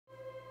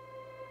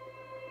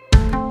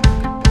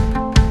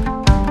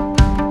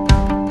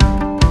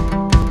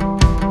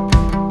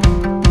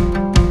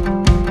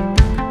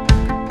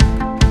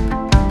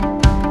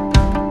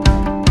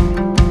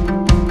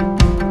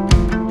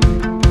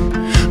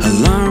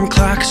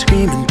clock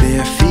screaming,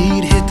 bare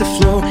feet hit the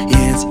floor.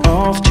 Yeah, it's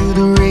off to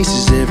the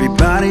races,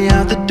 everybody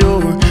out the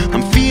door.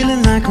 I'm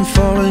feeling like I'm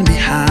falling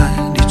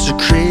behind, it's a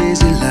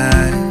crazy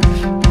life.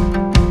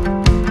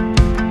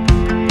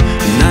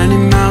 90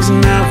 miles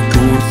an hour,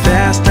 going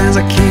fast as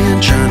I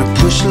can, trying to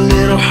push a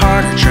little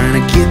harder, trying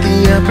to get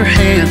the upper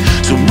hand.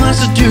 So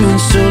much to do in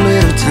so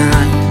little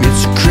time,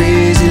 it's a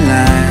crazy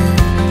life.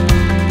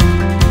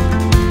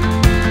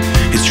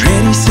 It's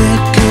ready, set,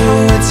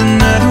 go, it's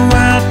another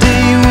wild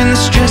day when the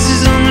stress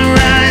is on the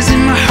rise.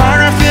 In my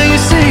heart I feel you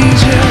say,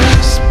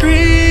 just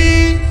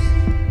breathe,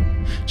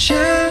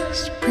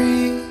 just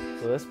breathe.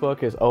 So this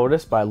book is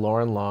Otis by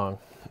Loren Long.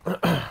 We'll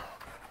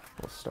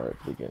start at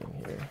the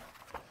beginning here.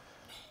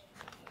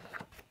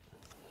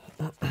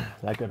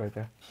 That good right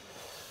there.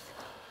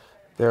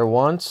 There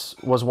was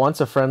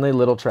once a friendly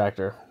little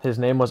tractor. His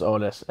name was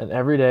Otis, and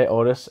every day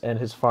Otis and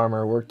his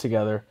farmer worked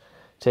together,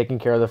 taking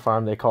care of the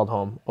farm they called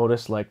home.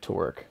 Otis liked to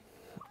work.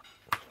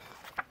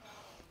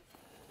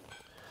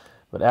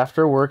 But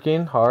after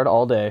working hard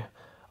all day,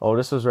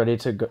 Otis was ready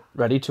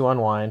to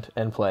unwind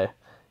and play.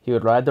 He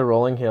would ride the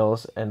rolling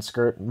hills and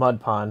skirt mud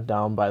pond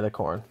down by the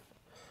corn.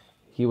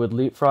 He would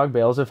leapfrog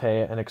bales of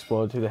hay and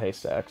explode through the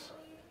haystacks.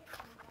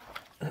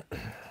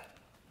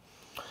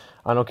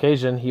 On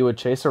occasion, he would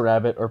chase a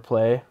rabbit or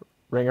play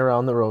Ring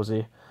Around the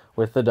Rosie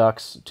with the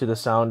ducks to the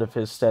sound of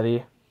his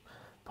steady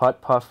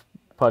putt, puff,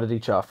 puttity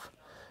chuff.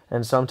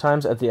 And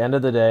sometimes at the end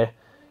of the day,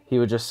 he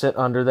would just sit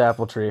under the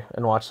apple tree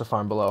and watch the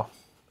farm below.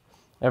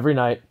 Every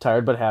night,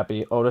 tired but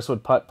happy, Otis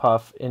would putt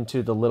puff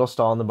into the little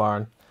stall in the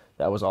barn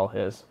that was all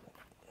his.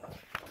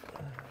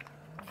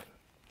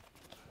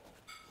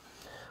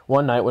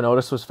 One night when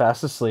Otis was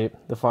fast asleep,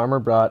 the farmer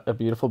brought a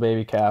beautiful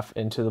baby calf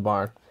into the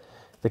barn.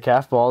 The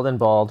calf bawled and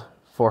bawled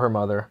for her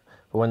mother,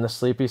 but when the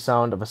sleepy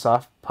sound of a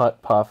soft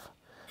putt puff,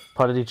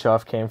 puttity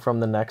chuff came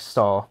from the next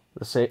stall,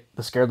 the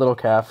scared little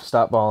calf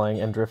stopped bawling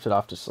and drifted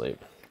off to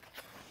sleep.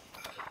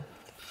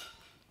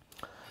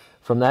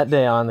 From that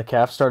day on, the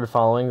calf started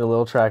following the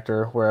little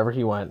tractor wherever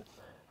he went.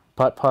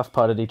 Putt puff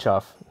puttity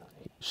chuff.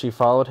 She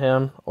followed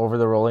him over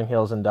the rolling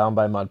hills and down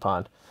by Mud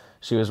Pond.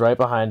 She was right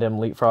behind him,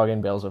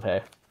 leapfrogging bales of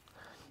hay.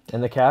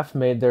 And the calf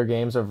made their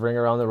games of Ring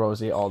Around the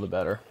Rosie all the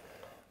better.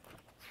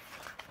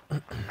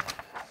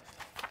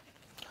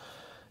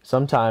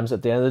 Sometimes,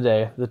 at the end of the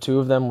day, the two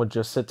of them would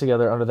just sit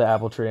together under the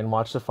apple tree and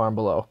watch the farm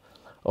below.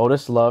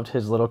 Otis loved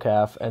his little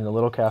calf, and the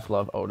little calf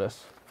loved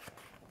Otis.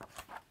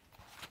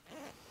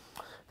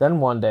 Then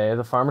one day,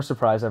 the farmer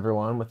surprised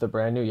everyone with the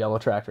brand new yellow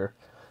tractor.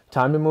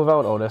 Time to move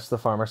out, Otis, the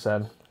farmer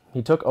said.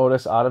 He took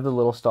Otis out of the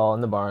little stall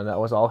in the barn that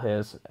was all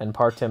his and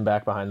parked him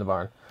back behind the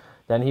barn.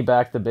 Then he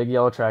backed the big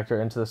yellow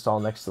tractor into the stall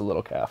next to the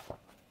little calf.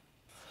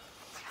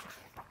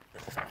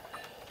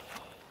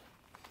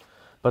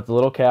 But the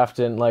little calf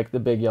didn't like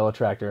the big yellow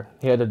tractor.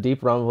 He had a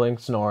deep rumbling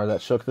snore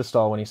that shook the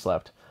stall when he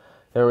slept.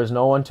 There was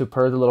no one to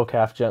purr the little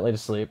calf gently to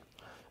sleep,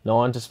 no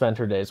one to spend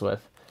her days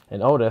with.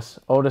 And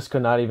Otis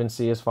could not even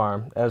see his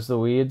farm, as the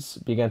weeds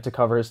began to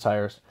cover his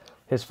tires.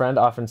 His friend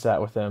often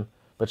sat with him,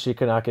 but she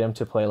could not get him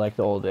to play like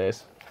the old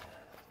days.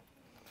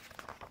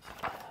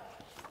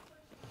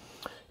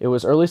 It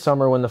was early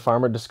summer when the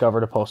farmer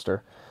discovered a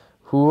poster.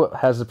 Who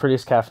has the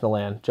prettiest calf in the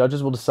land?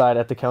 Judges will decide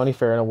at the county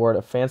fair and award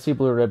a fancy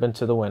blue ribbon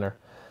to the winner.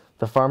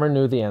 The farmer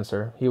knew the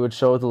answer. He would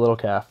show the little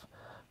calf.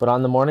 But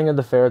on the morning of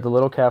the fair, the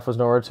little calf was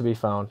nowhere to be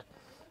found.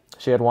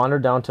 She had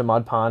wandered down to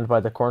Mud Pond by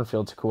the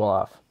cornfield to cool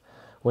off.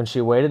 When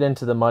she waded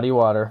into the muddy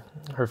water,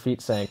 her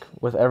feet sank.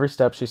 With every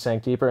step, she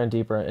sank deeper and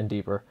deeper and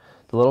deeper.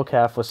 The little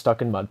calf was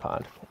stuck in Mud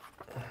Pond.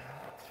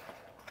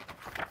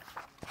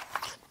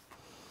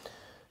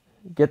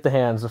 Get the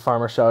hands, the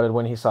farmer shouted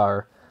when he saw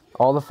her.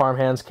 All the farm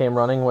hands came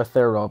running with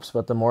their ropes,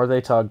 but the more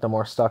they tugged, the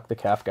more stuck the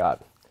calf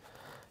got.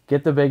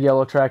 Get the big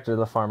yellow tractor,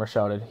 the farmer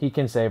shouted. He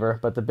can save her,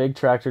 but the big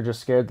tractor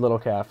just scared the little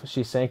calf.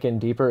 She sank in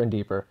deeper and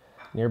deeper.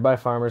 Nearby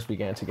farmers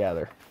began to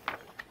gather.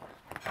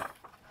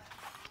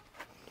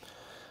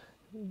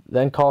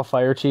 Then call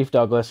Fire Chief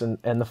Douglas and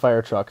the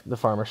fire truck, the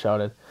farmer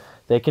shouted.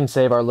 They can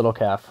save our little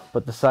calf.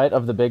 But the sight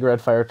of the big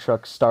red fire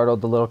truck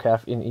startled the little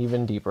calf in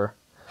even deeper.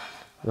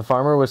 The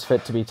farmer was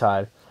fit to be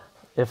tied.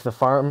 If the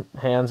farm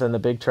hands and the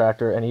big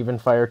tractor and even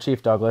Fire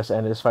Chief Douglas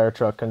and his fire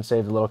truck couldn't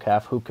save the little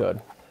calf, who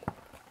could?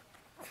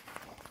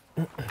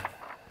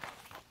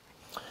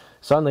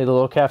 Suddenly, the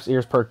little calf's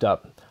ears perked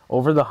up.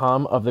 Over the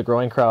hum of the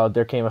growing crowd,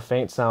 there came a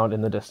faint sound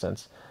in the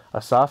distance.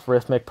 A soft,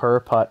 rhythmic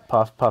purr, putt,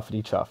 puff,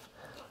 puffity chuff.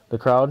 The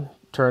crowd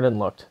turned and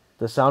looked.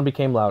 The sound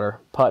became louder.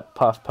 Putt,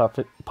 puff,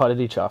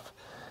 puttity chuff.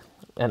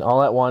 And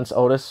all at once,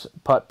 Otis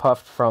putt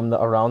puffed from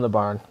around the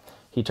barn.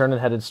 He turned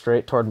and headed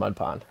straight toward Mud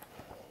Pond.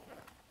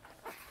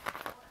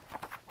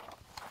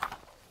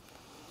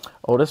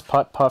 Otis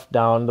putt puffed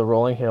down the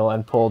rolling hill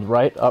and pulled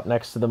right up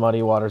next to the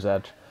muddy water's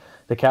edge.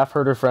 The calf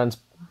heard her friend's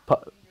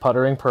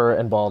puttering purr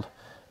and bawled.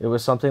 It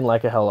was something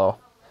like a hello.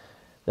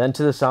 Then,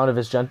 to the sound of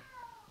his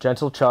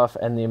gentle chuff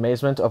and the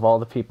amazement of all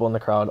the people in the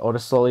crowd,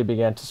 Otis slowly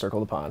began to circle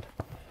the pond.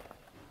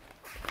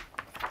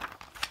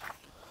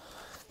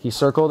 He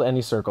circled, and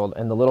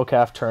the little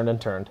calf turned and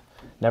turned,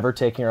 never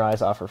taking her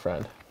eyes off her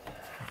friend.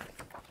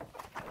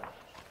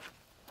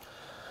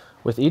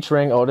 With each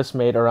ring Otis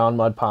made around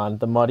Mud Pond,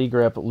 the muddy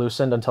grip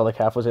loosened until the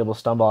calf was able to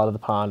stumble out of the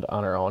pond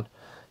on her own.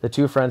 The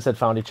two friends had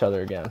found each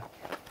other again.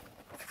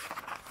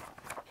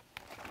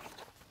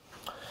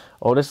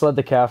 Otis led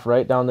the calf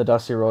right down the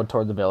dusty road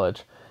toward the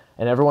village,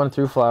 and everyone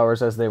threw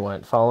flowers as they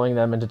went, following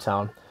them into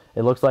town.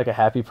 It looked like a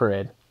happy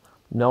parade.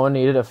 No one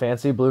needed a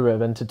fancy blue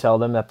ribbon to tell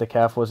them that the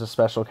calf was a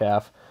special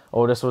calf,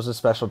 Otis was a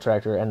special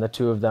tractor, and the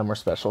two of them were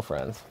special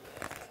friends.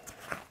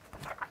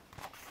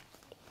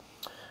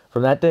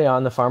 From that day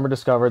on, the farmer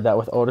discovered that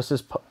with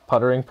Otis's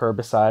puttering purr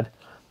beside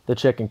the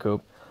chicken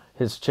coop,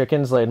 his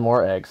chickens laid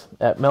more eggs.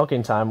 At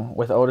milking time,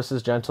 with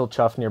Otis's gentle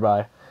chuff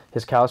nearby,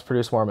 his cows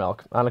produced more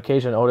milk. On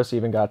occasion, Otis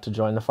even got to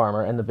join the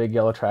farmer and the big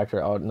yellow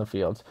tractor out in the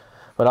fields.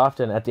 But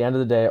often, at the end of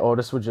the day,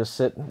 Otis would just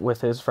sit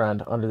with his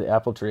friend under the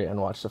apple tree and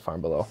watch the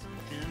farm below.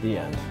 The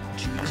end.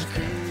 Choose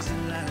crazy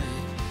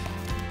life.